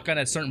the shotgun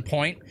at a certain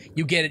point,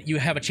 you get it. You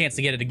have a chance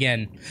to get it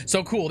again.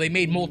 So cool. They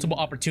made multiple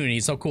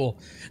opportunities. So cool.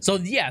 So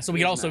yeah. So we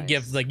can also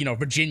give like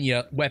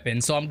Virginia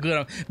weapons. So I'm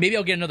good. Maybe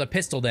I'll get another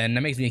pistol then.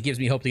 That gives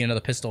me hope to get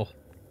another pistol.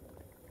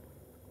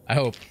 I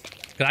hope.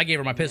 Cause I gave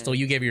her my pistol.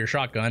 You gave her your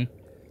shotgun.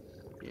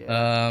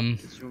 Yeah.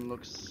 This room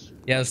looks.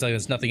 Yeah, looks like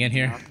there's nothing in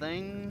here.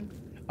 Nothing.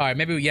 All right,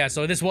 maybe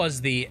so this was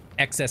the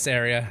excess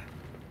area.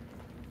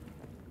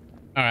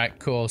 All right,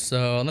 cool.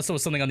 So unless there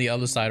was something on the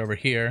other side over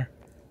here.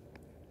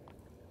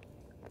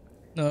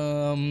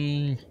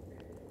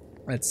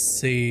 Let's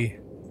see.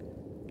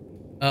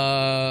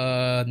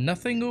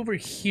 Nothing over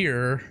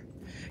here.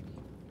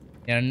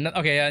 Yeah,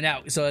 okay,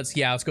 now so let's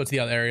go to the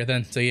other area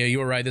then. So yeah, you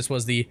were right. This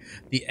was the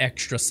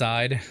extra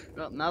side.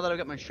 Well, now that I've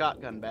got my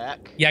shotgun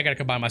back. Yeah, I gotta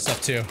combine my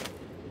stuff too.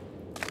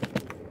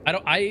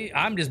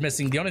 I'm just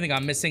missing. The only thing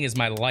I'm missing is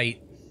my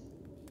light.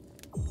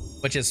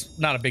 Which is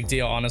not a big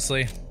deal,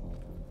 honestly.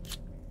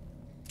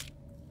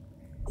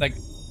 Like,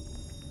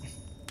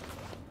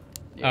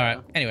 yeah. All right.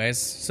 Anyways,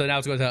 so now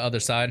let's go to the other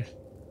side.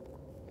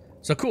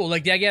 So cool.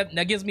 Like,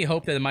 that gives me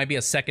hope that there might be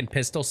a second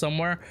pistol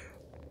somewhere.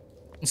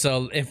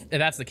 So if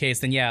that's the case,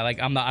 then yeah,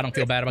 like I don't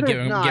feel bad about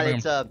giving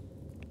him.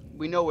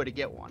 We know where to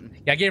get one.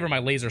 Yeah, I gave her my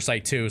laser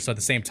sight too. So at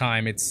the same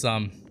time, it's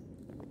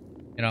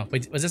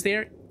wait, was this the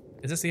area?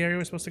 Is this the area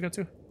we're supposed to go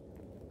to?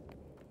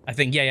 I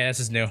think, yeah,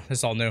 this is new. This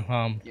is all new.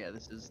 Yeah,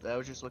 I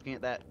was just looking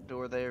at that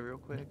door there real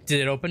quick.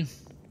 Did it open?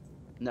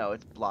 No,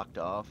 it's blocked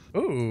off.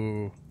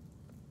 Ooh.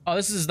 Oh,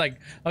 this is like,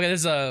 okay,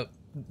 this is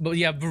but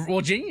yeah,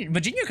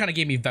 Virginia kind of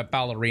gave me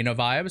ballerina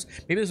vibes.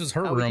 Maybe this was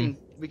her room.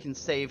 We can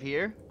save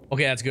here.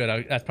 Okay, that's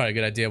good. That's probably a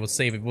good idea. We'll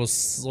save it. We'll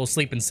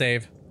sleep and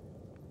save.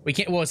 We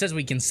can't. Well, it says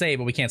we can save,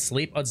 but we can't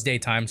sleep. Oh, it's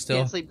daytime still.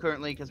 Can't sleep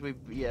currently because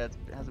it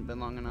hasn't been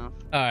long enough.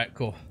 All right,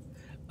 cool.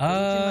 Doesn't seem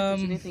like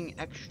there's anything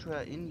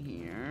extra in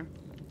here.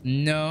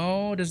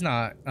 No, there's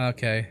not.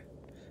 Okay.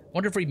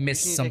 Wonder if we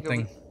missed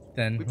something.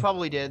 Then we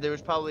probably did. There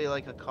was probably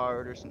like a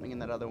card or something in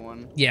that other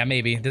one. Yeah,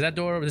 maybe. Does that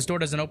door? This door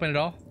doesn't open at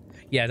all?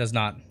 Yeah, it does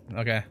not.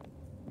 Okay.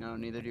 No,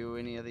 neither do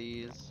any of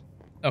these.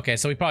 Okay,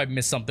 so we probably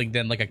missed something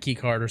then, like a key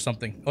card or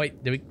something. Oh,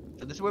 wait, did we?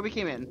 So this is where we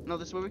came in. No,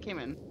 this is where we came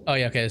in. Oh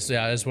yeah, okay. So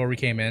yeah, this is where we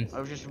came in. I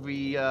was just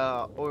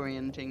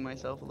orienting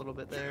myself a little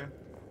bit there.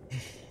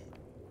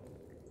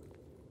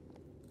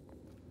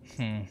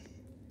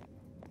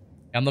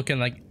 I'm looking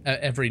like at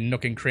every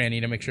nook and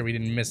cranny to make sure we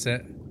didn't miss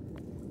it.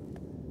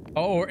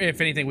 Oh, or if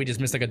anything, we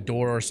just missed like a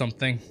door or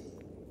something.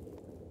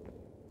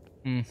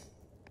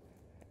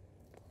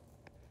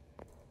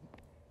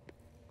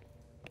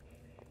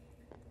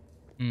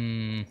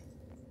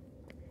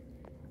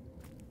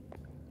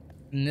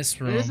 In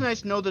this room. It is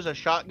nice to know there's a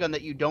shotgun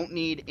that you don't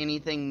need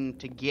anything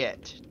to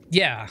get.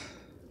 Yeah.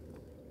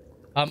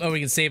 Oh, we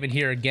can save in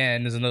here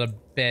again. There's another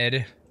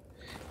bed.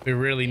 We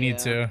really need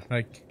to,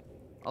 like...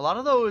 A lot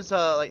of those,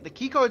 like, the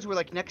key cards were,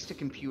 like, next to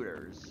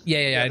computers.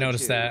 Yeah, I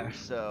noticed that.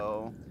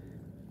 So...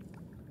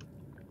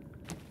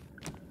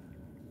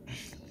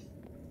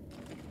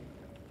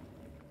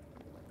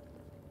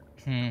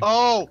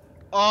 Oh!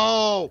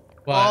 Oh!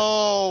 What?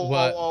 Oh!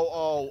 What?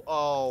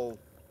 Oh!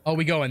 Oh,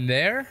 we go in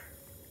there?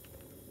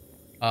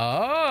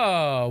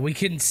 Oh, we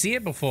couldn't see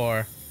it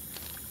before.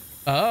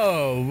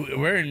 Oh,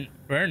 we're in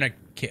a...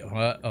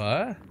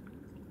 What?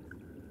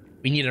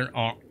 We need an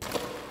arm.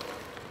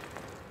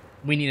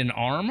 We need an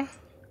arm?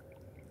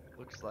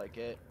 Looks like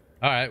it.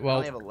 Alright, well... I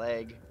only have a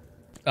leg.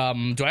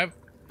 Do I have...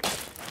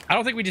 I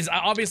don't think we just...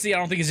 Obviously, I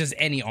don't think it's just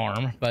any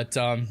arm, but,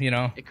 you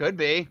know... It could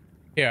be.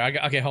 Here,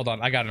 okay, hold on.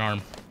 I got an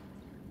arm.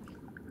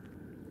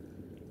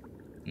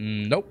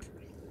 Nope.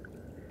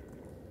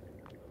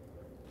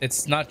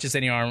 It's not just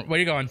any arm. Where are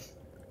you going?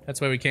 That's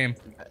where we came.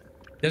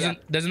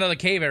 There's another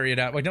cave area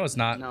down. Wait, no, it's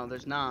not. No,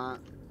 there's not.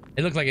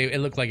 It looked like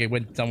it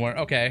went somewhere.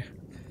 Okay.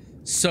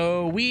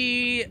 So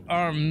we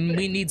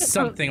need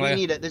something. We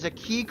need it. There's a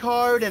key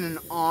card and an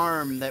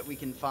arm that we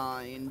can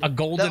find. A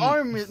golden... The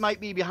arm might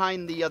be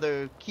behind the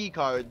other key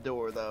card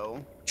door,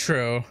 though.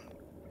 True.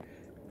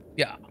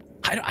 Yeah.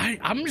 I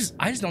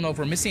just don't know if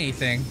we're missing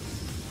anything.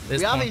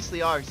 We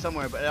obviously are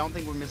somewhere, but I don't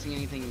think we're missing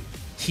anything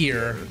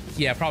here.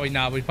 Yeah, probably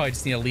not. We probably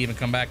just need to leave and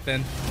come back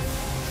then.